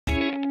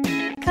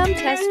Come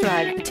test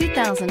drive the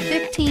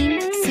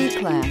 2015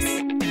 C-Class.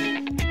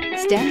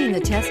 Standing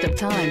the test of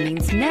time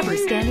means never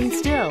standing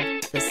still.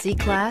 The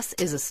C-Class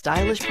is a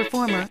stylish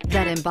performer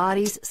that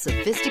embodies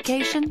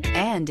sophistication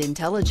and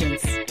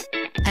intelligence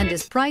and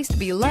is priced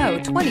below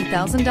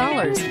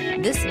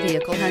 $20,000. This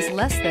vehicle has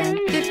less than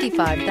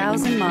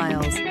 55,000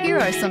 miles. Here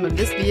are some of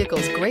this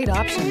vehicle's great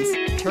options: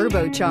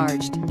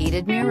 turbocharged,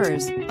 heated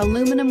mirrors,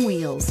 aluminum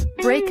wheels,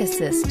 brake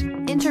assist,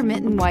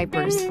 intermittent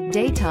wipers,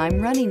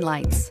 daytime running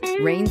lights,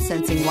 rain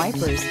sensing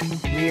wipers,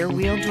 rear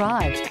wheel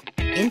drive,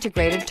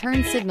 integrated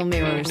turn signal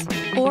mirrors,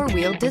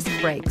 four-wheel disc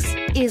brakes.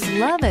 Is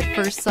love at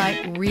first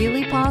sight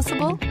really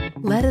possible?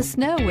 Let us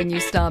know when you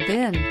stop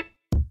in.